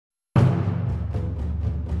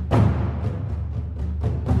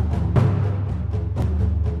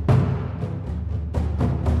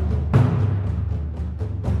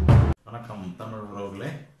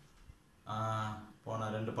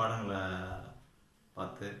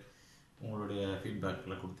பார்த்து உங்களுடைய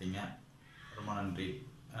ஃபீட்பேக்கில் கொடுத்தீங்க. ரொம்ப நன்றி.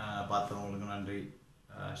 பார்த்தவங்களுக்கு நன்றி,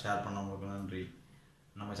 ஷேர் பண்ணவங்களுக்கும் நன்றி,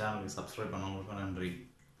 நம்ம சேனலுக்கு சப்ஸ்கிரைப் பண்ணவங்களுக்கும் நன்றி.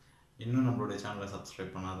 இன்னும் நம்மளுடைய சேனலை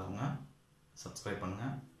சப்ஸ்கிரைப் பண்ணாதவங்க சப்ஸ்கிரைப்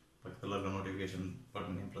பண்ணுங்கள், பக்கத்தில் இருக்க நோட்டிஃபிகேஷன்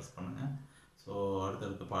பட்டனையும் ப்ரெஸ் பண்ணுங்கள். ஸோ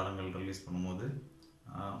அடுத்தடுத்த பாடங்கள் ரிலீஸ் பண்ணும்போது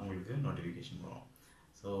உங்களுக்கு நோட்டிஃபிகேஷன் வரும்.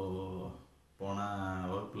 ஸோ போன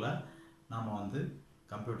வகுப்பில் நாம் வந்து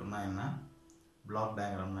கம்ப்யூட்டர்னால் என்ன, பிளாக்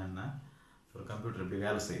டயக்ராம்னா என்ன, ஒரு கம்ப்யூட்டர் எப்படி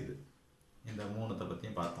வேலை செய்யுது, இந்த மூணுத்தை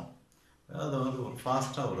பற்றியும் பார்த்தோம். அதை வந்து ஒரு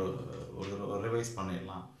ஃபாஸ்ட்டாக ஒரு ரிவைஸ்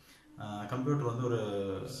பண்ணிடலாம். கம்ப்யூட்டர் வந்து ஒரு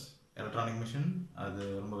எலக்ட்ரானிக் மிஷின், அது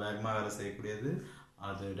ரொம்ப வேகமாக வேலை செய்யக்கூடியது,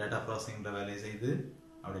 அது டேட்டா ப்ராசஸிங்கிற வேலையை செய்யுது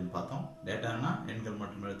அப்படின்னு பார்த்தோம். டேட்டானா எண்கள்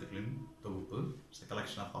மற்றும் எழுத்துக்களின் தொகுப்பு,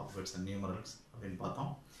 collection of alphabets and numerals அப்படின்னு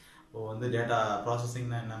பார்த்தோம். இப்போ வந்து டேட்டா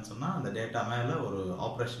ப்ராசஸிங்னா என்னன்னு சொன்னால், அந்த டேட்டா மேலே ஒரு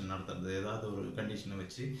ஆப்ரேஷன் நடத்துறது, ஏதாவது ஒரு கண்டிஷனை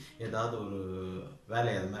வச்சு ஏதாவது ஒரு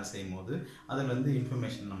வேலையை அது மேலே செய்யும் போது அதுலேருந்து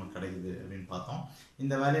இன்ஃபர்மேஷன் நமக்கு கிடைக்குது அப்படின்னு பார்த்தோம்.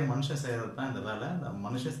 இந்த வேலையை மனுஷன் செய்கிறது தான் இந்த வேலை. இந்த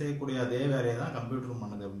மனுஷன் செய்யக்கூடிய அதே வேலையை தான் கம்ப்யூட்டரும்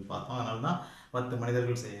பண்ணுது அப்படின்னு பார்த்தோம். அதனால தான் 10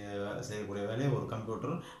 மனிதர்கள் செய்யக்கூடிய வேலையை ஒரு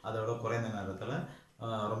கம்ப்யூட்டர் அதோட குறைந்த நேரத்தில்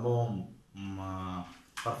ரொம்பவும்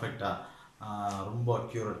பர்ஃபெக்டாக, ரொம்ப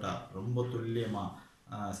அக்யூரேட்டாக, ரொம்ப துல்லியமாக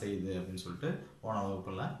செய்யுது அப்படின்னு சொல்லிட்டு போன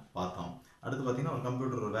வகுப்பில் பார்த்தோம். அடுத்து பார்த்திங்கன்னா, ஒரு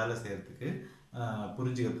கம்ப்யூட்டர் ஒரு வேலை செய்கிறதுக்கு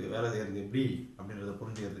புரிஞ்சுக்கிறதுக்கு, வேலை செய்கிறது எப்படி அப்படின்றத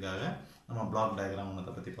புரிஞ்சுக்கிறதுக்காக நம்ம பிளாக் டயக்ராம்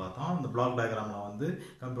ஒன்றத்தை பற்றி பார்த்தோம். இந்த பிளாக் டயக்ராமில் வந்து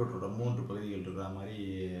கம்ப்யூட்டரோட 3 பகுதிகள் இருக்கிற மாதிரி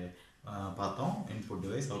பார்த்தோம். Input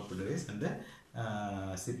device, output device and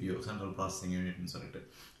CPU, central processing யூனிட்னு சொல்லிட்டு.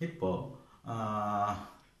 இப்போது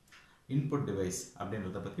இன்புட் டிவைஸ்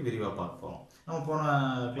அப்படின்றத பற்றி விரிவாக பார்க்க போகிறோம். நம்ம போன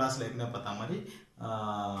கிளாஸில் ஏற்கனவே பார்த்த மாதிரி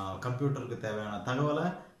கம்ப்யூட்டருக்கு தேவையான தகவலை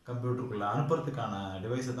கம்ப்யூட்டருக்குள்ளே அனுப்புறதுக்கான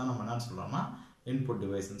டிவைஸை தான் நம்ம என்னன்னு சொல்கிறோம்னா இன்புட்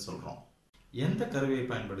டிவைஸ்ன்னு சொல்கிறோம். எந்த கருவியை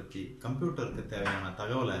பயன்படுத்தி கம்ப்யூட்டருக்கு தேவையான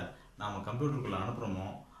தகவலை நாம் கம்ப்யூட்டருக்குள்ளே அனுப்புகிறோமோ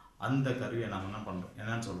அந்த கருவியை நாம்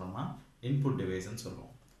என்னன்னு சொல்கிறோம்னா இன்புட் டிவைஸ்ன்னு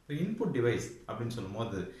சொல்கிறோம். இப்போ இன்புட் டிவைஸ் அப்படின்னு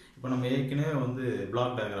சொல்லும்போது, இப்போ நம்ம ஏற்கனவே வந்து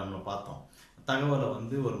பிளாக் டயக்ராமில் பார்த்தோம், தகவலை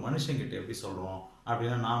வந்து ஒரு மனுஷங்கிட்ட எப்படி சொல்கிறோம்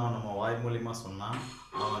அப்படின்னா, நம்ம வாய் மூலியமாக சொன்னால்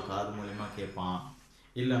அவன் காது மூலியமாக கேட்பான்,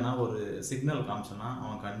 இல்லைன்னா ஒரு சிக்னல் காமிச்சோன்னா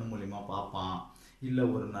அவன் கண்ணு மூலியமாக பார்ப்பான், இல்லை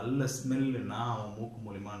ஒரு நல்ல ஸ்மெல்லுன்னா அவன் மூக்கு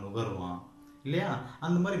மூலியமாக நுகருவான் இல்லையா?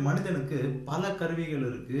 அந்த மாதிரி மனிதனுக்கு பல கருவிகள்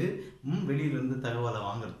இருக்குது வெளியிலேருந்து தகவலை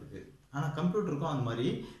வாங்கிறதுக்கு. ஆனால் கம்ப்யூட்டருக்கும் அந்த மாதிரி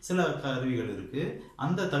சில கருவிகள் இருக்குது.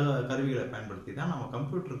 அந்த கருவிகளை பயன்படுத்தி தான் நம்ம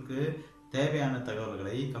கம்ப்யூட்டருக்கு தேவையான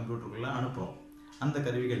தகவல்களை கம்ப்யூட்டருக்குள்ளே அனுப்புகிறோம். அந்த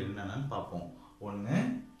கருவிகள் என்னென்னு பார்ப்போம். ஒன்று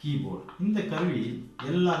கீபோர்டு. இந்த கருவி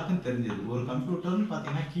எல்லாருக்கும் தெரிஞ்சது. ஒரு கம்ப்யூட்டர்னு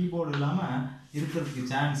பார்த்தீங்கன்னா கீபோர்டு இல்லாமல் இருக்கிறதுக்கு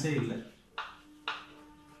சான்ஸே இல்லை.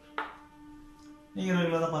 நீங்கள்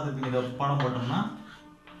ரெகுலராக பார்த்துருப்பீங்க, இதை படம் போட்டோம்னா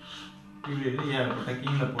இப்படி ஏகப்பட்ட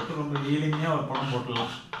கீழே போட்டு ரொம்ப எளிமையாக ஒரு படம்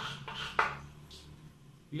போட்டுடலாம்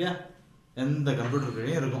இல்லையா? எந்த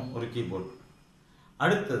கம்ப்யூட்டருக்குள்ளேயும் இருக்கும் ஒரு கீபோர்டு.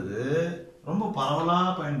 அடுத்தது ரொம்ப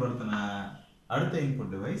பரவலாக பயன்படுத்தின அடுத்த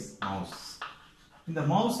இன்புட் டிவைஸ் மவுஸ். இந்த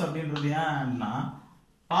மவுஸ் அப்படின்றது ஏன்னா,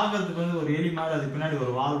 பார்க்கறதுக்கு வந்து ஒரு எலி மாதிரி அதுக்கு பின்னாடி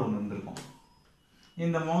ஒரு வால் ஒன்று இருந்திருக்கும்.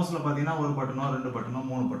 இந்த மவுஸில் பார்த்தீங்கன்னா 1 பட்டனோ 2 பட்டனோ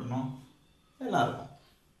 3 பட்டனோ எல்லாம் இருக்கும்.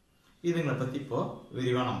 இதுங்களை பற்றி இப்போது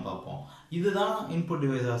விரிவாக நம்ம பார்ப்போம். இதுதான் இன்புட்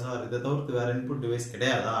டிவைஸா சார், இதை தவிர்த்து வேறு இன்புட் டிவைஸ்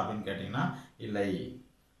கிடையாதா அப்படின்னு கேட்டிங்கன்னா இல்லை.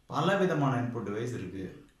 பல விதமான இன்புட் டிவைஸ் இருக்குது.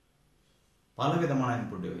 பல விதமான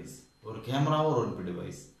இன்புட் டிவைஸ். ஒரு கேமராவும் ஒரு இன்புட்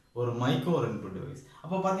டிவைஸ், ஒரு மைக்கும் ஒரு இன்புட் டிவைஸ்.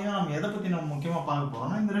 அப்போ பார்த்தீங்கன்னா நம்ம எதை பற்றி நம்ம முக்கியமாக பார்க்க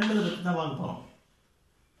போகிறோம்னா இந்த 2 பற்றி தான் பார்க்க போகிறோம்.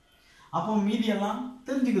 அப்போ மீதியெல்லாம்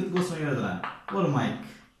தெரிஞ்சுக்கிறதுக்கோசரம் எழுதுறேன். ஒரு மைக்,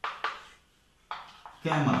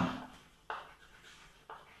 கேமரா,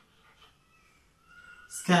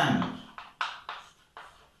 ஸ்கேனர்,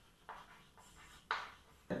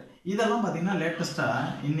 இதெல்லாம் பார்த்தீங்கன்னா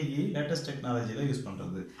இன்னைக்கு லேட்டஸ்ட் டெக்னாலஜியில் யூஸ்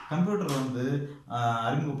பண்ணுறது. கம்ப்யூட்டர் வந்து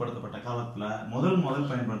அறிமுகப்படுத்தப்பட்ட காலத்தில் முதல்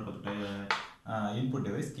பயன்படுத்தப்பட்ட இன்புட்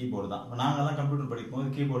டிவைஸ் கீபோர்டு தான். இப்போ நாங்கள்லாம் கம்ப்யூட்டர்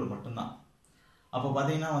படிக்கும்போது கீபோர்டு மட்டும்தான். அப்போ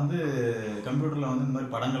பார்த்தீங்கன்னா வந்து கம்ப்யூட்டரில் வந்து இந்த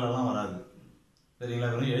மாதிரி படங்கள் எல்லாம் வராது சரிங்களா,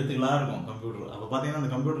 வெறும் எழுத்துக்களாக இருக்கும் கம்ப்யூட்டர். அப்போ பார்த்தீங்கன்னா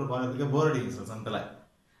அந்த கம்ப்யூட்டர் பார்க்கறதுக்கு போர் அடிக்கும் சில சமயத்தில்.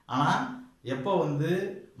 ஆனால் எப்போ வந்து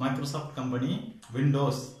மைக்ரோசாஃப்ட் கம்பெனி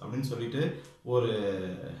விண்டோஸ் அப்படின்னு சொல்லிட்டு ஒரு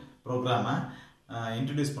ப்ரோக்ராமை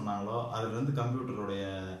இன்ட்ரடியூஸ் பண்ணாங்களோ, அதுலேருந்து கம்ப்யூட்டருடைய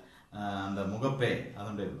அந்த முகப்பே,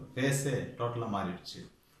 அதனுடைய ஃபேஸே டோட்டலாக மாறிடுச்சு.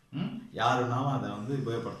 யாருன்னாலும் அதை வந்து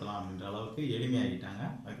உபயோகப்படுத்தலாம் அப்படின்ற அளவுக்கு எளிமையாகிட்டாங்க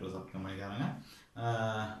மைக்ரோசாஃப்ட் கம்பெனிக்காரங்க.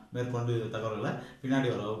 மேற்கொண்டு தகவல்களை பின்னாடி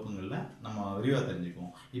வர வகுப்புகளில் நம்ம விரிவாக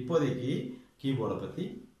தெரிஞ்சுக்குவோம். இப்போதைக்கு கீபோர்டை பற்றி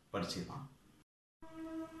படிச்சுக்கலாம்.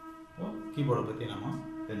 கீபோர்டை பற்றி நம்ம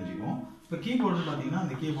தெரிஞ்சுக்குவோம். இப்போ கீபோர்டுன்னு பார்த்தீங்கன்னா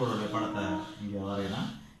அந்த கீபோர்டோடைய படத்தை இங்கே வரையலாம்.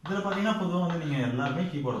 இதில் பார்த்தீங்கன்னா பொதுவாக வந்து நீங்கள் எல்லாருமே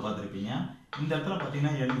கீபோர்டை பார்த்துருப்பீங்க. இந்த இடத்துல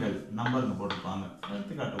பார்த்தீங்கன்னா எண்கள் நம்பருங்க போட்டிருப்பாங்க.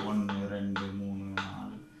 எடுத்துக்காட்டு 1 2 3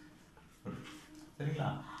 4 சரிங்களா.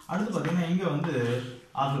 அடுத்து பார்த்தீங்கன்னா இங்கே வந்து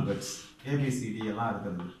ஆல்ஃபபெட்ஸ் ஏபிசிடி எல்லாம்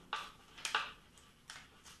இருக்கிறது.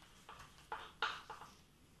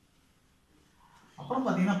 அப்புறம்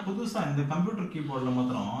பார்த்தீங்கன்னா புதுசாக இந்த கம்ப்யூட்டர் கீபோர்டில்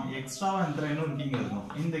மாத்திரம் எக்ஸ்ட்ராவாக இருக்கிற இன்னொரு கீங்க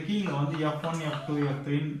இருக்கும். இந்த கீங்க வந்து F1 F2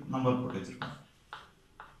 F3 நம்பர் போட்டு வச்சிருக்கோம்.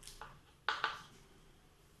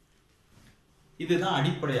 இதுதான்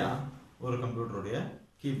அடிப்படையா ஒரு கம்ப்யூட்டருடைய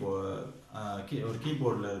ஒரு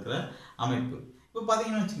கீபோர்டில் இருக்கிற அமைப்பு. இப்போ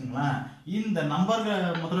பார்த்தீங்கன்னு வச்சுக்கோங்களேன், இந்த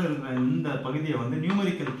நம்பர்கள் முதல்ல இருக்கிற இந்த பகுதியை வந்து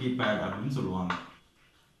நியூமெரிக்கல் கீபேட் அப்படின்னு சொல்லுவாங்க.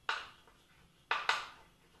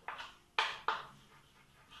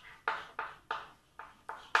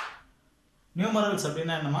 நியூமரல்ஸ்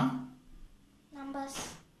அப்படின்னா என்னமா?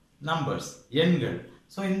 நம்பர்ஸ், எண்கள்.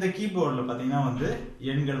 ஸோ இந்த கீபோர்டில் பார்த்தீங்கன்னா வந்து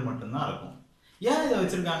எண்கள் மட்டும்தான் இருக்கும். ஏன் இதை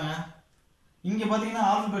வச்சிருக்காங்க? இங்கே பார்த்தீங்கன்னா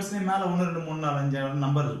ஆல்பபெட்ஸ்லேயே மேலே 1 2 3 4 5 6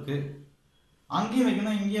 நம்பர் இருக்கு. அங்கேயும்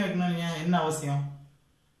வைக்கணும் இங்கேயும் வைக்கணும், ஏன் என்ன அவசியம்?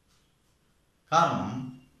 காரணம்,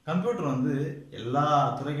 கம்ப்யூட்டர் வந்து எல்லா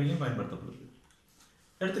துறைகளிலும் பயன்படுத்தப்படுது.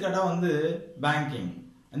 எடுத்துக்காட்டாக வந்து பேங்கிங்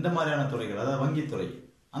இந்த மாதிரியான துறைகள், அதாவது வங்கித்துறை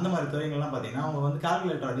அந்த மாதிரி துறைகள்லாம் பார்த்தீங்கன்னா அவங்க வந்து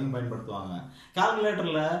கால்குலேட்டர் அதிகம் பயன்படுத்துவாங்க.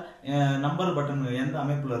 கால்குலேட்டரில் நம்பர் பட்டன் எந்த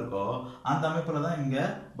அமைப்பில் இருக்கோ அந்த அமைப்பில் தான் இங்கே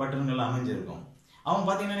பட்டன்கள் அமைஞ்சிருக்கும். அவங்க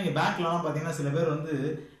பார்த்தீங்கன்னா நீங்கள் பேங்க்லலாம் பார்த்தீங்கன்னா சில பேர் வந்து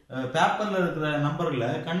பேப்பரில் இருக்கிற நம்பர்களை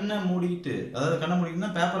கண்ணை மூடிக்கிட்டு, அதாவது கண்ணை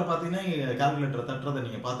மூடிக்கிட்டுனா பேப்பரை பார்த்தீங்கன்னா இங்கே கால்குலேட்டரை தட்டுறதை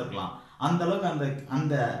நீங்கள் பார்த்துருக்கலாம். அந்த அளவுக்கு அந்த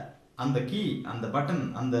அந்த அந்த கீ, அந்த பட்டன்,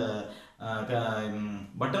 அந்த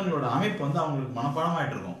பட்டன்களோட அமைப்பு வந்து அவங்களுக்கு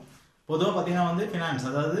மனப்பாடமாயிட்டு இருக்கும். பொதுவாக பார்த்தீங்கன்னா வந்து ஃபினான்ஸ்,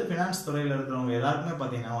 அதாவது ஃபினான்ஸ் துறையில் இருக்கிறவங்க எல்லாருக்குமே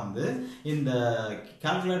பார்த்தீங்கன்னா வந்து இந்த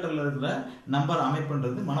கால்குலேட்டரில் இருக்கிற நம்பர்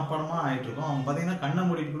அமைப்புன்றது மனப்பாடமாக ஆகிட்டு இருக்கும். அவங்க பார்த்தீங்கன்னா கண்ணை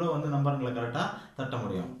மூடிட்டு கூட வந்து நம்பர்களை கரெக்டாக தட்ட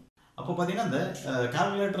முடியும். அப்போ பார்த்தீங்கன்னா இந்த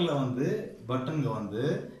கால்குலேட்டரில் வந்து பட்டன்கள் வந்து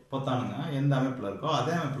பொத்தானுங்க எந்த அமைப்பில் இருக்கோ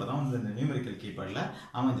அதே அமைப்பில் தான் வந்து இந்த நியூமெரிக்கல் கீபேடில்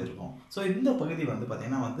அமைஞ்சிருக்கும். ஸோ இந்த பகுதி வந்து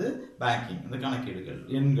பார்த்தீங்கன்னா வந்து பேங்கிங், இந்த கணக்கீடுகள்,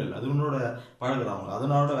 எண்கள், அதனோட பழகுறவங்க,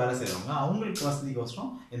 அதனோட வேலை செய்கிறவங்க, அவங்களுக்கு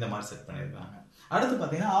வசதிக்கோசரம் இந்த மாதிரி செட் பண்ணியிருக்காங்க. அடுத்து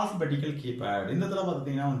பார்த்தீங்கன்னா ஆல்ஃபபெட்டிக்கல் கீபேட். இந்த இதில்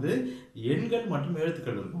பார்த்தீங்கன்னா வந்து எண்கள் மற்றும்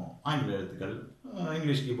எழுத்துக்கள் இருக்கும். ஆங்கில எழுத்துக்கள்,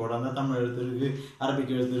 இங்கிலீஷ் கீபோர்டு, அந்த தமிழ் எழுத்து இருக்குது,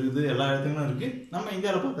 அரபிக் எழுத்து இருக்குது, எல்லா எழுத்துக்களும் இருக்குது. நம்ம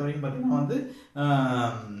இந்தியாவில் பொறுத்த வரைக்கும் பார்த்தீங்கன்னா வந்து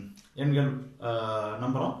எண்கள்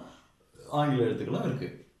நம்பரும் ஆங்கில எழுத்துக்களும்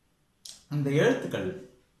இருக்குது. இந்த எழுத்துக்கள்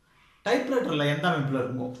டைப்ரைட்டரில் எந்த அமைப்பில்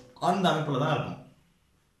இருக்குமோ அந்த அமைப்பில் தான் இருக்கும்.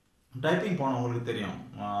 டைப்பிங் போனவங்களுக்கு தெரியும்.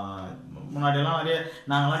 முன்னாடியெல்லாம் நிறைய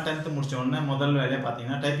நாங்கள்லாம் 10th முடிச்ச உடனே முதல் வேலையை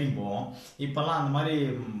பார்த்தீங்கன்னா டைப்பிங் போவோம். இப்போல்லாம் அந்த மாதிரி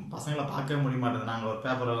பசங்களை பார்க்கவே முடிய மாட்டேங்குது. நாங்கள் ஒரு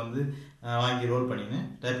பேப்பரை வந்து வாங்கி ரோல் பண்ணின்னு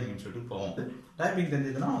டைப்பிங் இன்ஸ்டியூட்டுக்கு போவோம். டைப்பிங்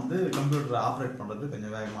தெரிஞ்சதுன்னா வந்து கம்ப்யூட்டரை ஆப்ரேட் பண்ணுறது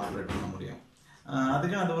கொஞ்சம் வேகமாக ஆப்ரேட் பண்ண முடியும்.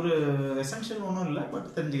 அதுக்கு அது ஒரு எசென்ஷியல் ஒன்றும் இல்லை,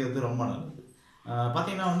 பட் தெரிஞ்சுக்கிறது ரொம்ப நல்லது.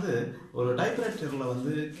 பார்த்தீங்கன்னா வந்து ஒரு டைப்ரைட்டரில்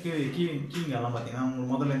வந்து கீங்கெல்லாம் பார்த்தீங்கன்னா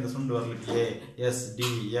உங்களுக்கு முதல்ல இந்த சுண்டு வரலுக்கு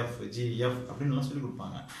ASDFGF அப்படின்லாம் சொல்லி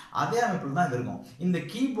கொடுப்பாங்க. அதே அமைப்பில் தான் இது இருக்கும். இந்த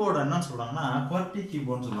கீபோர்டு என்னன்னு சொல்கிறாங்கன்னா QWERTY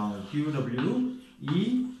கீபோர்டுன்னு சொல்லுவாங்க.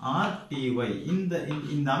 QWERTY.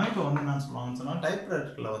 இந்த அமைப்பை வந்து என்னன்னு சொல்லுவாங்கன்னு சொன்னால்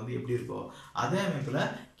டைப்ரைட்டரில் வந்து எப்படி இருக்கோ அதே அமைப்பில்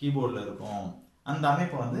கீபோர்டில் இருக்கும். அந்த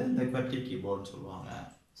அமைப்பை வந்து இந்த QWERTY கீபோர்டுன்னு சொல்லுவாங்க.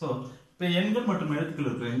 ஸோ இப்போ எண்கள் மற்றும் எழுத்துக்கள்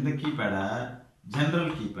இருக்கிற இந்த கீபேடை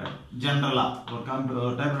ஜென்ரல் கீபேட், ஜென்ரலாக ஒரு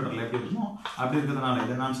டைப்ரைட்டரில் எப்படி இருக்குமோ அப்படி இருக்கிறதுனால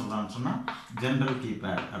இது என்னன்னு சொல்கிறான்னு சொன்னால் ஜென்ரல்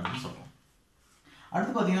கீபேட் அப்படின்னு சொல்கிறோம்.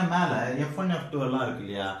 அடுத்து பார்த்தீங்கன்னா மேலே F1 F2 எல்லாம் இருக்கு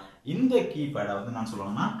இல்லையா, இந்த கீபேடை வந்து நான்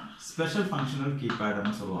சொல்லுவாங்கன்னா ஸ்பெஷல் ஃபங்க்ஷனல்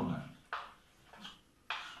கீபேடுன்னு சொல்லுவாங்க.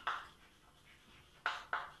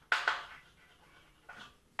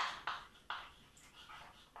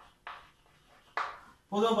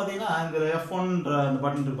 பொதுவாக பார்த்தீங்கன்னா இந்த F1ன்ற அந்த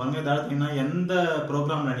பட்டன் இருப்பாங்க. இதை அழுத்திங்கன்னா எந்த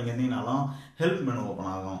ப்ரோக்ராமில் நீங்கள் இருந்தீங்கனாலும் ஹெல்ப் மெனு ஓப்பன்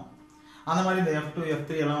ஆகும். அந்த மாதிரி இந்த F2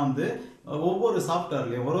 F3 எல்லாம் வந்து ஒவ்வொரு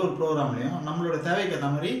சாஃப்ட்வேர்லையும் ஒரு ப்ரோக்ராம்லையும் நம்மளோட தேவைக்கு ஏற்ற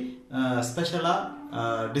மாதிரி ஸ்பெஷலாக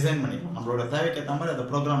டிசைன் பண்ணிக்கலாம். நம்மளோட தேவைக்கு ஏற்ற மாதிரி அதை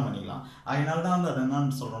ப்ரோக்ராம் பண்ணிக்கலாம். அதனால தான் வந்து அது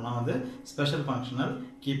என்னன்னு சொல்கிறோம்னா வந்து ஸ்பெஷல் ஃபங்க்ஷனல்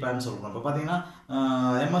கீபேட்னு சொல்கிறோம். இப்போ பார்த்தீங்கன்னா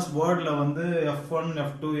MS வேர்டில் வந்து F1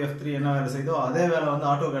 F2 F3 என்ன வேலை செய்தோ அதே வேலை வந்து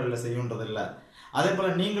ஆட்டோகேடில் செய்யுன்றது இல்லை. அதே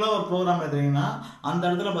போல் நீங்களும் ஒரு ப்ரோக்ராம் எழுதுறீங்கன்னா அந்த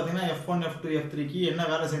இடத்துல பார்த்தீங்கன்னா F1 F2 F3க்கு என்ன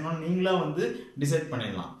வேலை செய்யணும்னு நீங்களா வந்து டிசைட்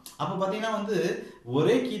பண்ணிடலாம். அப்போ பார்த்தீங்கன்னா வந்து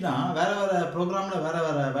ஒரே கீ தான் வேறு வேறு ப்ரோக்ராமில் வேறு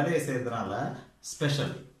வேறு வேலையை செய்கிறதுனால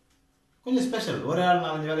ஸ்பெஷல், கொஞ்சம் ஸ்பெஷல். ஒரே ஆள்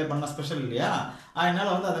 4 5 வேலையை பண்ணால் ஸ்பெஷல் இல்லையா? அதனால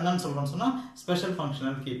வந்து அது என்னன்னு சொல்கிறோம்னு சொன்னால் ஸ்பெஷல்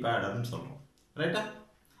ஃபங்க்ஷனல் கீபேட் அப்படின்னு சொல்கிறோம். ரைட்டா?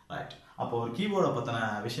 ரைட். அப்போ ஒரு கீபோர்டை பற்றின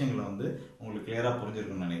விஷயங்களை வந்து உங்களுக்கு கிளியராக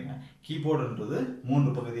புரிஞ்சிருக்குன்னு நினைக்கிறேன். கீபோர்டுன்றது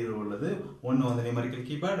 3 பகுதியில் உள்ளது. ஒன்று வந்து நியூமெரிக்கல்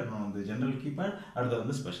கீபேட், இன்னொன்று வந்து ஜென்ரல் கீபேட், அடுத்து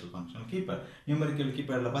வந்து ஸ்பெஷல் ஃபங்க்ஷனல் கீபேட். நியூமெரிக்கல்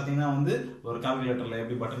கீபேடில் பார்த்தீங்கன்னா வந்து ஒரு கால்குலேட்டரில்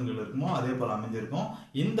எப்படி பட்டன்கள் இருக்குமோ அதே போல் அமைஞ்சிருக்கும்.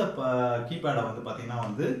 இந்த கீபேடை வந்து பார்த்தீங்கன்னா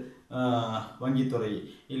வந்து வங்கித்துறை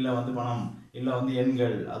இல்லை வந்து பணம் இல்லை வந்து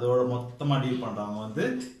எண்கள் அதோட மொத்தமாக டீல் பண்ணுறவங்க வந்து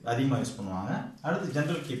அதிகமாக யூஸ் பண்ணுவாங்க. அடுத்து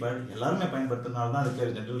ஜென்ரல் கீபேட் எல்லாருமே பயன்படுத்துறதுனால தான் அது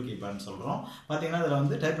பேர் ஜென்ரல் கீபேட்னு சொல்கிறோம். பார்த்தீங்கன்னா அதில்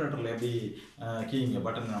வந்து டைப்ரைட்டரில் எப்படி கீங்க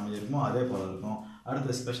பட்டன் அமைஞ்சிருக்குமோ அதே போல் இருக்கும்.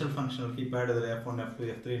 அடுத்து ஸ்பெஷல் ஃபங்க்ஷனல் கீபேட், இதில் F1 F2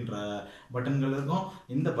 F3ன்ற பட்டன்கள் இருக்கும்.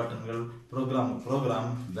 இந்த பட்டன்கள்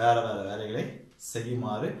ப்ரோக்ராம் வேறு வேலைகளை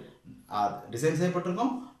செய்யுமாறு டிசைன்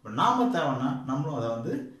செய்யப்பட்டிருக்கும். இப்போ நாம தேவைன்னா நம்மளும் அதை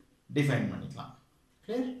வந்து டிஃபைன் பண்ணிக்கலாம்.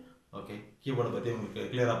 கிளியர்? ஓகே, கீபோர்டை பற்றி உங்களுக்கு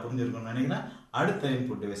கிளியராக புரிஞ்சிருக்கும்னு நினைக்கிறேன். அடுத்த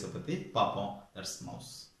இன்புட் டிவைஸை பற்றி பார்ப்போம். That's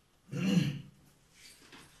mouse.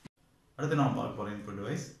 அடுத்து நம்ம பார்க்க போகிற இன்புட்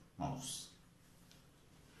டிவைஸ் மவுஸ்.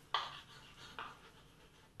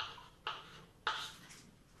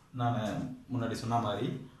 நான் முன்னாடி சொன்ன மாதிரி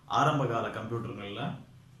ஆரம்ப கால கம்ப்யூட்டர்களில்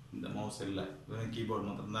இந்த மவுஸ் இல்லை, வெறும் கீபோர்டு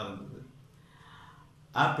மட்டும்தான் இருந்தது.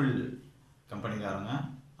 ஆப்பிள் கம்பெனிக்காரங்க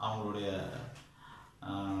அவங்களுடைய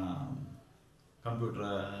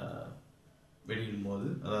கம்ப்யூட்டரை வெளியிடும்போது,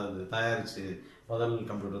 அதாவது தயாரித்து முதல்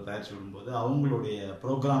கம்ப்யூட்டர் தயாரித்து விடும்போது அவங்களுடைய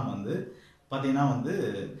ப்ரோக்ராம் வந்து பார்த்திங்கன்னா வந்து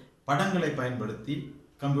படங்களை பயன்படுத்தி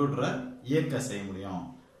கம்ப்யூட்டரை இயக்க செய்ய முடியும்.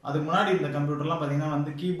 அதுக்கு முன்னாடி இந்த கம்ப்யூட்டர்லாம் பார்த்தீங்கன்னா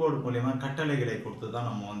வந்து கீபோர்டு மூலியமாக கட்டளைகளை கொடுத்து தான்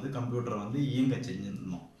நம்ம வந்து கம்ப்யூட்டரை வந்து இயங்க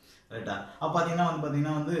செஞ்சுருந்தோம். ரைட்டா? அப்போ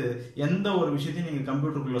பார்த்தீங்கன்னா வந்து எந்த ஒரு விஷயத்தையும் நீங்கள்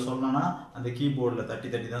கம்ப்யூட்டருக்குள்ளே சொல்லணும்னா அந்த கீபோர்டில்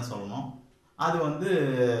தட்டி தான் சொல்லணும். அது வந்து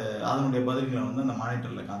அதனுடைய பதில்களை வந்து அந்த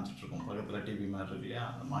மானிட்டரில் காமிச்சிட்ருக்கோம். பக்கத்தில் டிவி மாதிரி இருக்கு இல்லையா,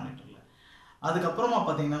 அந்த மானிட்டரில். அதுக்கப்புறமா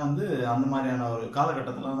பார்த்தீங்கன்னா வந்து அந்த மாதிரியான ஒரு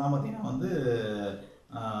காலகட்டத்தில் தான் பார்த்தீங்கன்னா வந்து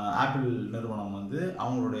ஆப்பிள் நிறுவனம் வந்து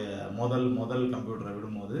அவங்களுடைய முதல் கம்ப்யூட்டரை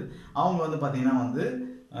விடும்போது அவங்க வந்து பார்த்தீங்கன்னா வந்து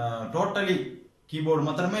டோட்டலி கீபோர்டு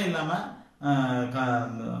மாத்திரமே இல்லாமல்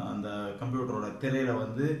அந்த கம்ப்யூட்டரோட திரையில்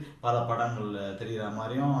வந்து பல படங்கள் தெரிகிற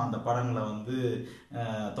மாதிரியும், அந்த படங்களை வந்து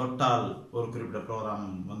தொட்டால் ஒரு குறிப்பிட்ட ப்ரோக்ராம்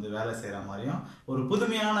வந்து வேலை செய்கிற மாதிரியும் ஒரு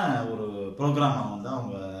புதுமையான ஒரு ப்ரோக்ராமை வந்து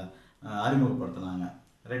அவங்க அறிமுகப்படுத்தினாங்க.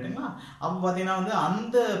 ரைட்டுங்களா? அப்போ பார்த்தீங்கன்னா வந்து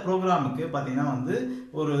அந்த ப்ரோக்ராமுக்கு பார்த்தீங்கன்னா வந்து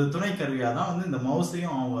ஒரு துணை கருவியாக தான் வந்து இந்த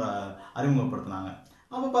மவுஸையும் அவங்க அறிமுகப்படுத்தினாங்க.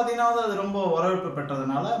 அப்போ பார்த்தீங்கன்னா வந்து அது ரொம்ப வரவேற்பு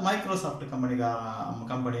பெற்றதுனால மைக்ரோசாஃப்ட்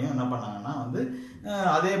கம்பெனியும் என்ன பண்ணாங்கன்னா வந்து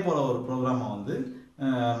அதே போல் ஒரு ப்ரோக்ராமை வந்து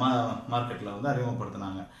மார்க்கெட்டில் வந்து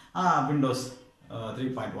அறிமுகப்படுத்தினாங்க. விண்டோஸ்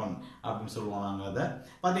 3.1 அப்படின்னு சொல்லுவோம் நாங்கள். அதை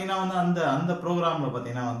பார்த்தீங்கன்னா வந்து அந்த ப்ரோக்ராமில்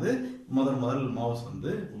பார்த்தீங்கன்னா வந்து முதல் மவுஸ்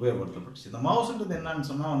வந்து உபயோகப்படுத்தப்பட்டுச்சு. இந்த மவுஸ்ன்றது என்னன்னு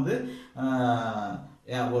சொன்னால் வந்து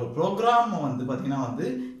ஒரு ப்ரோக்ராம் வந்து பார்த்தீங்கன்னா வந்து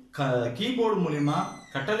கீபோர்டு மூலிமா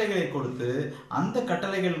கட்டளைகளை கொடுத்து அந்த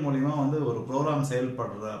கட்டளைகள் மூலிமா வந்து ஒரு ப்ரோக்ராம்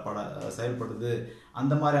செயல்படுது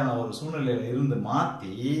அந்த மாதிரியான ஒரு சூழ்நிலையில் இருந்து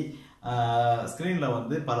மாற்றி ஸ்க்ரீனில்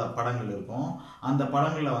வந்து பல படங்கள் இருக்கும். அந்த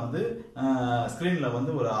படங்களில் வந்து ஸ்க்ரீனில்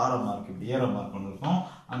வந்து ஒரு ஆரோ மார்க், இப்படி ஏரோ மார்க் ஒன்று இருக்கும்.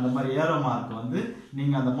 அந்த மாதிரி ஏரோ மார்க் வந்து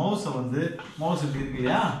நீங்கள் அந்த மவுஸை வந்து மவுஸ் இப்படி இருக்கு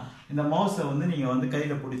இல்லையா, இந்த மவுஸை வந்து நீங்கள் வந்து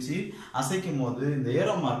கையில் பிடிச்சி அசைக்கும் போது இந்த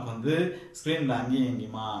ஏரோ மார்க் வந்து ஸ்க்ரீனில் அங்கேயும்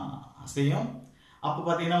எங்கேயுமா அசையும். அப்போ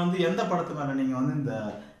பார்த்தீங்கன்னா வந்து எந்த படத்து மேலே நீங்கள் வந்து இந்த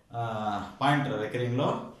பாயிண்டரை வைக்கிறீங்களோ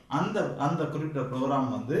அந்த குறிப்பிட்ட ப்ரோக்ராம்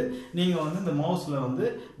வந்து நீங்கள் வந்து இந்த மவுஸில் வந்து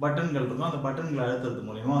பட்டன்கள் இருக்கும். அந்த பட்டன்களை அழுத்துறது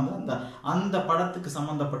மூலிமா வந்து அந்த படத்துக்கு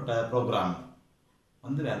சம்மந்தப்பட்ட ப்ரோக்ராம்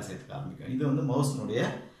வந்து வேலை செய்யறதுக்கு ஆரம்பிக்கும். இது வந்து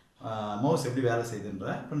மவுஸ் எப்படி வேலை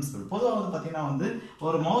செய்யுதுன்ற பிரின்சிபல். பொதுவாக வந்து பார்த்தீங்கன்னா வந்து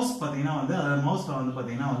ஒரு மவுஸ் பார்த்தீங்கன்னா வந்து அந்த மவுஸில் வந்து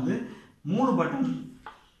பார்த்தீங்கன்னா வந்து 3 பட்டன்,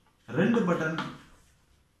 2 பட்டன்,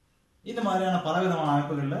 இந்த மாதிரியான பலவிதமான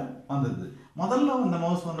அமைப்புகளில் வந்தது. முதல்ல இந்த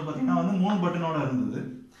மவுஸ் வந்து பார்த்தீங்கன்னா வந்து 3 பட்டனோட இருந்தது.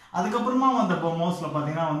 அதுக்கப்புறமா அந்த மவுஸில்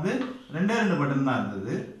பார்த்தீங்கன்னா வந்து 2 பட்டன் தான்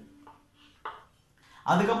இருந்தது.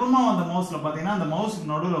 அதுக்கப்புறமா அந்த மவுஸில் பார்த்தீங்கன்னா அந்த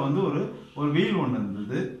மவுஸுக்கு நடுவில் வந்து ஒரு வீல் ஒன்று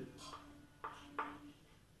இருந்தது.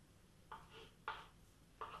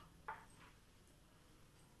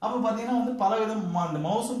 அப்போ பார்த்தீங்கன்னா வந்து அந்த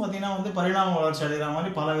மவுஸும் பார்த்தீங்கன்னா வந்து பரிணாம வளர்ச்சி அடைகிற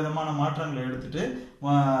மாதிரி பல விதமான மாற்றங்களை எடுத்துட்டு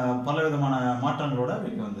பல விதமான மாற்றங்களோட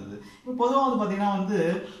வெளியே வந்தது. இப்போ பொதுவாக வந்து பார்த்தீங்கன்னா வந்து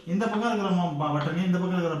இந்த பக்கம் இருக்கிற பட்டனையும் இந்த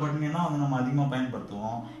பக்கம் இருக்கிற பட்டனையும் தான் வந்து நம்ம அதிகமாக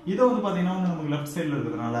பயன்படுத்துவோம். இதை வந்து பார்த்தீங்கன்னா வந்து நமக்கு லெஃப்ட் சைடில்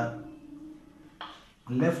இருக்கிறதுனால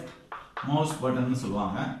லெஃப்ட் மவுஸ் பட்டன்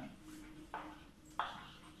சொல்லுவாங்க.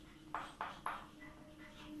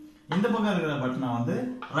 இந்த பக்கம் இருக்கிற பட்டனை வந்து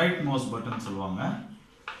ரைட் மவுஸ் பட்டன் சொல்லுவாங்க.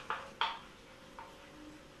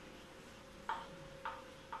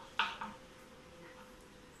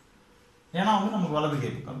 ஏன்னா வந்து நமக்கு வலது கை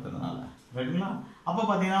பக்கம் இருக்கிறதுனால. ரைட்டுங்களா? அப்போ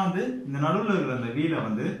பார்த்தீங்கன்னா வந்து இந்த நடுவில் இருக்கிற அந்த வீலை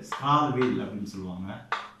வந்து ஸ்க்ரால் வீல் அப்படின்னு சொல்லுவாங்க.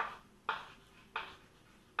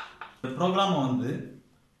 இந்த ப்ரோக்ராமை வந்து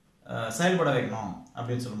செயல்பட வைக்கணும்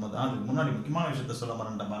அப்படின்னு சொல்லும்போது அதுக்கு முன்னாடி முக்கியமான விஷயத்த சொல்ல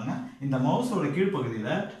மறந்துட்டேன் பாருங்க. இந்த மவுஸோட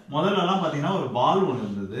கீழ்ப்பகுதியில் முதல்லலாம் பார்த்தீங்கன்னா ஒரு பால் ஒன்று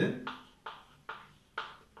இருந்தது.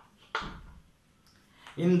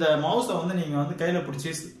 இந்த மவுஸை வந்து நீங்கள் வந்து கையில்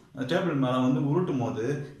பிடிச்சி டேபிள் மேலே வந்து உருட்டும் போது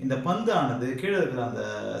இந்த பந்து ஆனது கீழே இருக்கிற அந்த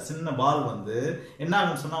சின்ன பால் வந்து என்ன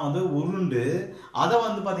ஆகுன்னு சொன்னால் வந்து உருண்டு அதை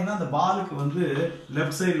வந்து பார்த்தீங்கன்னா அந்த பாலுக்கு வந்து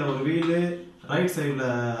லெஃப்ட் சைடில் ஒரு வீலு, ரைட்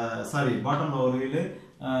சைடில் பாட்டமில் ஒரு வீலு,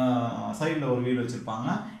 சைடில் ஒரு வீல் வச்சுருப்பாங்க.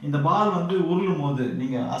 இந்த பால் வந்து உருளும் போது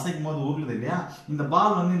நீங்கள் அசைக்கும் போது உருளுது இல்லையா, இந்த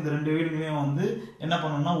பால் வந்து இந்த 2 வீலுங்களையும் வந்து என்ன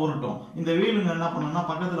பண்ணணும்னா உருட்டும். இந்த வீலுங்க என்ன பண்ணணும்னா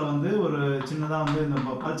பக்கத்தில் வந்து ஒரு சின்னதாக வந்து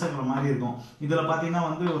இந்த பல்சக்கர மாதிரி இருக்கும். இதில் பார்த்தீங்கன்னா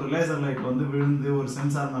வந்து ஒரு லேசர் லைட் வந்து விழுந்து ஒரு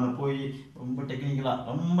சென்சார் மேலே போய் ரொம்ப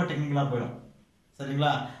டெக்னிக்கலாக போயிடும். சரிங்களா?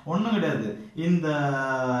 ஒன்றும் கிடையாது. இந்த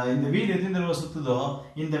இந்த வீல் எத்தனை தடவை சுற்றுதோ,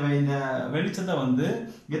 இந்த இந்த வெளிச்சத்தை வந்து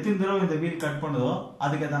எத்தனை தடவை இந்த வீல் கட் பண்ணுதோ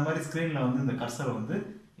அதுக்கு ஏற்ற மாதிரி ஸ்க்ரீனில் வந்து இந்த கர்சரை வந்து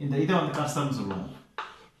இதை வந்து கர்சர்னு சொல்லுவோம்.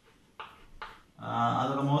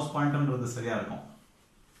 அதோட மவுஸ் பாயிண்டர்ன்றது சரியா இருக்கும்.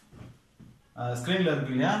 ஸ்க்ரீனில்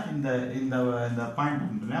இருக்கு இல்லையா, இந்த இந்த இந்த பாயிண்ட்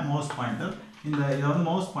இருக்கு இல்லையா, மவுஸ் பாயிண்டர். இதை வந்து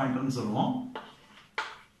மவுஸ் பாயிண்டர்னு சொல்லுவோம்.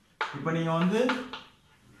 இப்போ நீங்கள் வந்து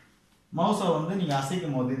மவுஸை வந்து நீங்கள்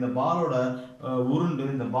அசைக்கும் போது இந்த பாலோட உருண்டு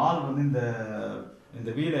இந்த பால் வந்து இந்த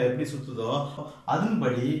வீலை எப்படி சுற்றுதோ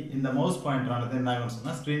அதன்படி இந்த மவுஸ் பாயிண்டரானது என்ன ஆகும்னு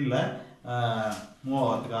சொன்னால் ஸ்க்ரீனில் மூவ்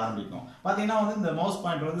ஆகிறதுக்கு ஆரம்பிக்கும். பார்த்தீங்கன்னா வந்து இந்த மவுஸ்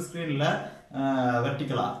பாயிண்டர் வந்து ஸ்க்ரீனில்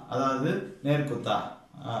வெர்டிக்கலா, அதாவது நேர்குத்தா,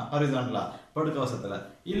 ஹரிசாண்டலா, படுக்கவசத்தில்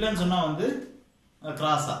இல்லைன்னு சொன்னால் வந்து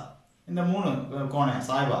கிராஸா, இந்த 3 கோணம்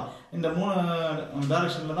சாய்வா, இந்த 3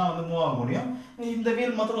 டைரக்ஷனில் தான் வந்து மூவ் ஆக முடியும். இந்த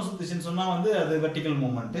வீல் மாத்திரம் சுற்றுச்சுன்னு சொன்னால் வந்து அது வெர்டிக்கல்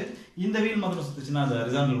மூவ்மெண்ட்டு, இந்த வீல் மாத்திரம் சுற்றுச்சுன்னா அது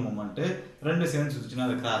ஹரிசாண்டல் மூவ்மெண்ட்டு, 2 சேர்ந்து சுற்றுச்சுன்னா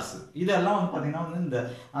அது கிராஸ். இதெல்லாம் வந்து பார்த்தீங்கன்னா வந்து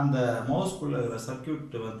அந்த மவுஸ்குள்ளே இருக்கிற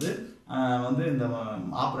சர்க்கியூட் வந்து இந்த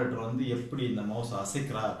ஆப்ரேட்டர் வந்து எப்படி இந்த மவுஸ்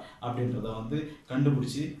அசைக்கிறார் அப்படின்றத வந்து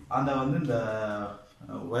கண்டுபிடிச்சி அதை வந்து இந்த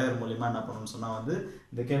ஒயர் மூலிமா என்ன பண்ணணும்னு சொன்னால் வந்து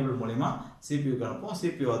இந்த கேபிள் மூலிமா சிபியூக்கு அனுப்போம்.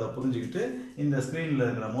 சிபியூ அதை புரிஞ்சுக்கிட்டு இந்த ஸ்க்ரீனில்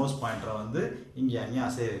இருக்கிற மவுஸ் பாயிண்டரை வந்து இங்கே அங்கேயும்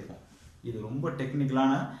அசைய வைக்கும். இது ரொம்ப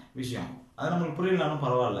டெக்னிக்கலான விஷயம். அது நம்மளுக்கு புரியலனாலும்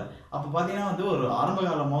பரவாயில்ல. அப்போ பார்த்தீங்கன்னா வந்து ஒரு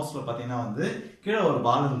ஆரம்பகால மவுஸில் பார்த்தீங்கன்னா வந்து கீழே ஒரு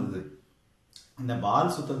பால் இருந்தது. இந்த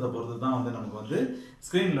பால் சுத்தத்தை பொறுத்து தான் வந்து நமக்கு வந்து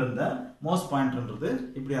ஸ்க்ரீனில் இருந்த மவுஸ் பாயிண்டர்ன்றது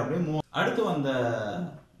இப்படி அப்படியே மூவ். அடுத்து வந்த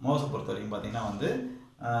மவுஸை பொறுத்த வரைக்கும் பார்த்தீங்கன்னா வந்து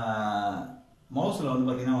மவுஸில் வந்து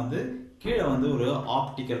பார்த்தீங்கன்னா வந்து கீழே வந்து ஒரு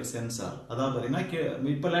ஆப்டிக்கல் சென்சார், அதாவது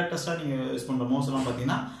பார்த்தீங்கன்னா இப்போ லேட்டஸ்ட்டாக நீங்கள் யூஸ் பண்ணுற மவுஸ்லாம்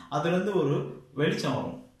பார்த்தீங்கன்னா அதுலேருந்து ஒரு வெளிச்சம்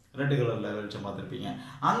வரும். ரெட் கலரில் வெளிச்சம் பார்த்துருப்பீங்க.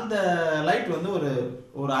 அந்த லைட் வந்து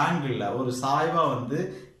ஒரு ஆங்கிளில் ஒரு சாய்வாக வந்து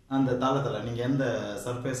அந்த தளத்தில் நீங்கள் எந்த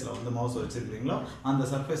சர்ஃபேஸில் வந்து மவுஸ் வச்சுருக்கிறீங்களோ அந்த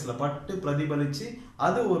சர்ஃபேஸில் பட்டு பிரதிபலித்து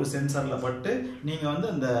அது ஒரு சென்சாரில் பட்டு நீங்கள் வந்து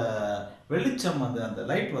அந்த வெளிச்சம் வந்து அந்த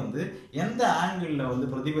லைட் வந்து எந்த ஆங்கிளில் வந்து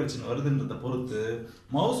பிரதிபலிச்சுன்னு வருதுன்றதை பொறுத்து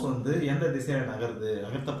மவுஸ் வந்து எந்த திசையில்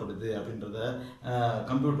நகர்த்தப்படுது அப்படின்றத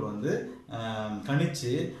கம்ப்யூட்டர் வந்து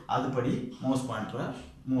கணிச்சு அதுபடி மவுஸ் பாயிண்டரை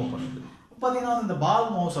மூவ் பண்ணுது. பார்த்தீங்கன்னா இந்த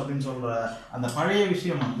பால் மவுஸ் அப்படின்னு சொல்கிற அந்த பழைய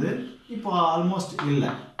விஷயம் வந்து இப்போ ஆல்மோஸ்ட்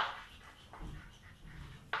இல்லை.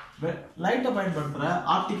 லைட்டை பயன்படுத்துகிற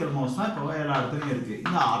ஆப்டிக்கல் மவுஸ் தான் இப்போ எல்லா இடத்துலையும் இருக்குது.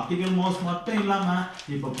 இந்த ஆப்டிக்கல் மவுஸ் மட்டும் இல்லாமல்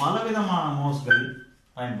இப்போ பலவிதமான மவுஸ்கள்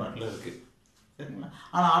பயன்பாட்டில் இருக்குது. சரிங்களா?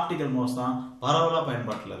 ஆனால் ஆப்டிக்கல் மவுஸ் தான் பரவலாக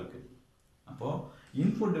பயன்பாட்டில் இருக்குது. அப்போது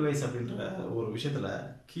இன்புட் டிவைஸ் அப்படின்ற ஒரு விஷயத்தில்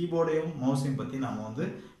கீபோர்டையும் மவுஸையும் பற்றி நம்ம வந்து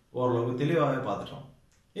ஓரளவுக்கு தெளிவாகவே பார்த்துட்டோம்.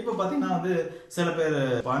 இப்போ பார்த்தீங்கன்னா வந்து சில பேர்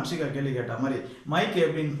அன்ஷிகா கேள்வி கேட்ட மாதிரி மைக்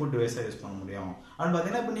எப்படி இன்புட் டிவைஸாக யூஸ் பண்ண முடியும் அப்படின்னு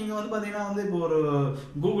பார்த்தீங்கன்னா இப்போ நீங்கள் வந்து பார்த்தீங்கன்னா வந்து இப்போ ஒரு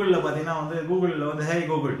கூகுளில் பார்த்தீங்கன்னா வந்து கூகுளில் வந்து ஹே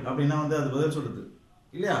கூகுள் அப்படின்னா வந்து அது பதில் சொல்லுது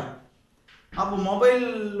இல்லையா? அப்போ மொபைல்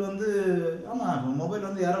வந்து ஆமாம், இப்போ மொபைல்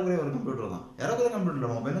வந்து ஏறக்குறைய ஒரு கம்ப்யூட்டர் தான். ஏறக்குறைய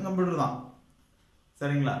கம்ப்யூட்டர், மொபைலும் கம்ப்யூட்டர் தான்.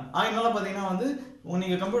 சரிங்களா? அதனால பார்த்தீங்கன்னா வந்து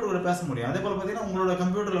நீங்கள் கம்ப்யூட்டர் கூட பேச முடியும். அதே போல் பார்த்தீங்கன்னா உங்களோட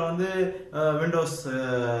கம்ப்யூட்டரில் வந்து விண்டோஸ்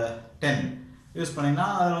 10 யூஸ் பண்ணிங்கன்னா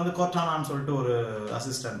அதில் வந்து கோர்டானான்னு சொல்லிட்டு ஒரு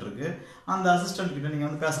அசிஸ்டன்ட் இருக்குது. அந்த அசிஸ்டன்ட் கிட்ட நீங்கள்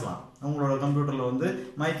வந்து பேசலாம். உங்களோட கம்ப்யூட்டரில் வந்து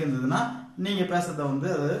மைக் இருந்ததுன்னா நீங்கள் பேசுறதை வந்து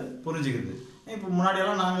அது புரிஞ்சுக்குது. இப்போ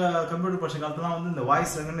முன்னாடியெல்லாம் நாங்கள் கம்ப்யூட்டர் படித்த காலத்துலாம் வந்து இந்த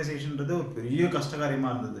வாய்ஸ் ரெகனைசேஷன்றது ஒரு பெரிய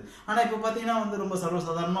கஷ்டகாரியமாக இருந்தது. ஆனால் இப்போ பார்த்தீங்கன்னா வந்து ரொம்ப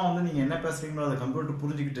சர்வசாதாரணமாக வந்து நீங்கள் என்ன பேசுகிறீங்களோ அதை கம்ப்யூட்டர்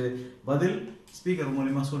புரிஞ்சுக்கிட்டு பதில் ஸ்பீக்கர்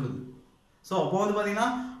மூலிமா சொல்லுது. ஸோ அப்போ வந்து பார்த்தீங்கன்னா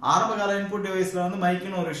ஆரம்ப கால இன்புட் டிவைஸில் வந்து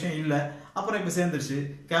மைக்குன்னு ஒரு விஷயம் இல்லை, அப்புறம் இப்போ சேர்ந்துருச்சு.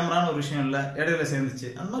 கேமரான்னு ஒரு விஷயம் இல்லை, இடையில சேர்ந்துச்சு.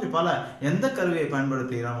 அந்த மாதிரி பல எந்த கருவியை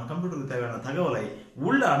பயன்படுத்தி நம்ம கம்ப்யூட்டருக்கு தேவையான தகவலை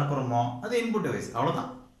உள்ள அனுப்புகிறோமோ அது இன்புட் டிவைஸ். அவ்வளோதான்,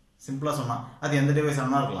 சிம்பிளாக சொன்னால். அது எந்த டிவைஸ்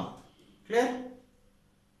ஆனால் இருக்கலாம். கிளியர்?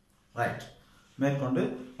 ரைட். மேற்கொண்டு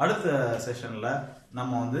அடுத்த செஷனில்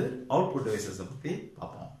நம்ம வந்து அவுட்புட் டிவைசஸை பற்றி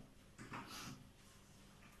பார்ப்போம்.